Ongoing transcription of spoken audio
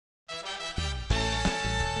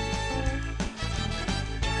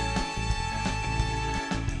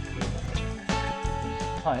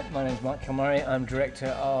Hi, my name's Mark Kilmurry. I'm director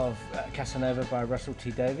of Casanova by Russell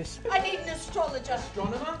T Davies. I need an astrologer.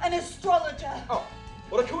 Astronomer? An astrologer. Oh,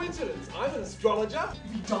 what a coincidence. I'm an astrologer.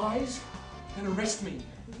 If he dies, then arrest me.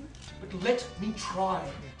 But let me try.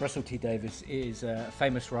 Russell T Davies is a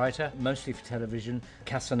famous writer, mostly for television.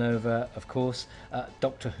 Casanova, of course,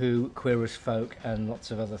 Doctor Who, Queer as Folk, and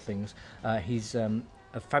lots of other things. He's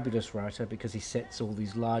a fabulous writer because he sets all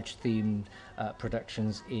these large themed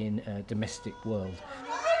productions in a domestic world.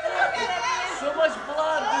 So much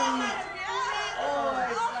blood,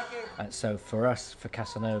 dude. So for us, for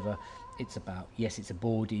Casanova, it's about, yes, it's a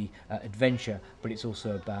bawdy adventure, but it's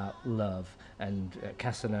also about love. And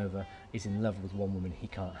Casanova is in love with one woman he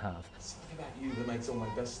can't have. Something about you that makes all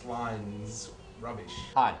my best lines rubbish.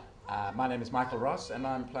 Hi, my name is Michael Ross, and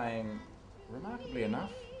I'm playing, remarkably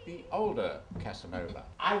enough, the older Casanova.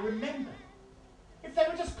 I remember. If they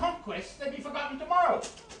were just conquests, they'd be forgotten tomorrow.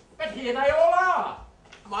 But here they all are.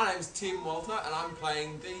 My name's Tim Walter, and I'm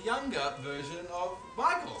playing the younger version of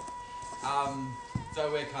Michael.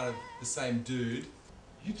 So we're kind of the same dude.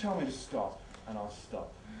 You tell me to stop, and I'll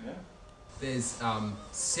stop, yeah? There's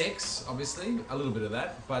sex, obviously, a little bit of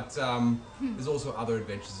that, but there's also other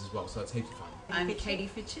adventures as well, so it's heaps of fun. I'm Katie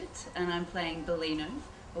Fitchett, and I'm playing Bellino,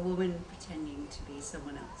 a woman pretending to be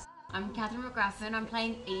someone else. I'm McGraffin, I'm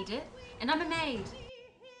playing Edith, and I'm a maid.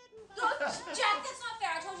 Look, Jack, that's not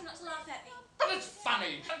fair. I told you not to laugh at me. But it's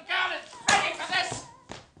funny. The girl is ready for this.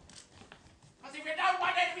 Because if you don't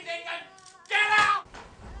want everything, then get out!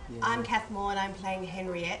 I'm Kath Moore and I'm playing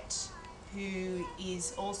Henriette, who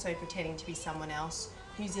is also pretending to be someone else,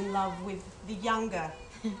 who's in love with the younger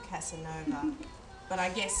Casanova. But I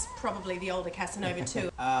guess probably the older Casanova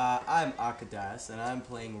too. I'm Arka and I'm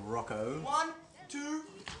playing Rocco. 1, 2,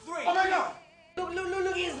 3. Oh my God! Look,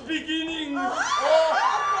 it's beginning.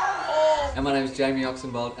 And my name is Jamie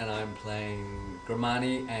Oxenbould, and I'm playing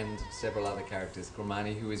Grimani and several other characters.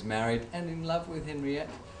 Grimani, who is married and in love with Henriette,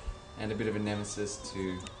 and a bit of a nemesis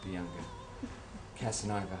to the younger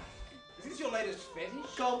Casanova. Is this your latest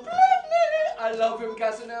fetish? Completely! I love him,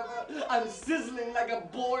 Casanova. I'm sizzling like a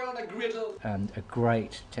boy on a griddle. And a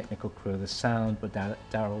great technical crew. The sound by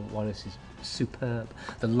Darryl Wallace is superb.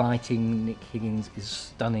 The lighting, Nick Higgins, is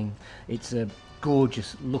stunning. It's a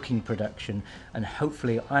gorgeous looking production, and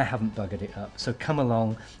hopefully I haven't buggered it up. So come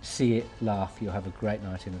along, see it, laugh. You'll have a great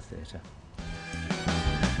night in the theatre.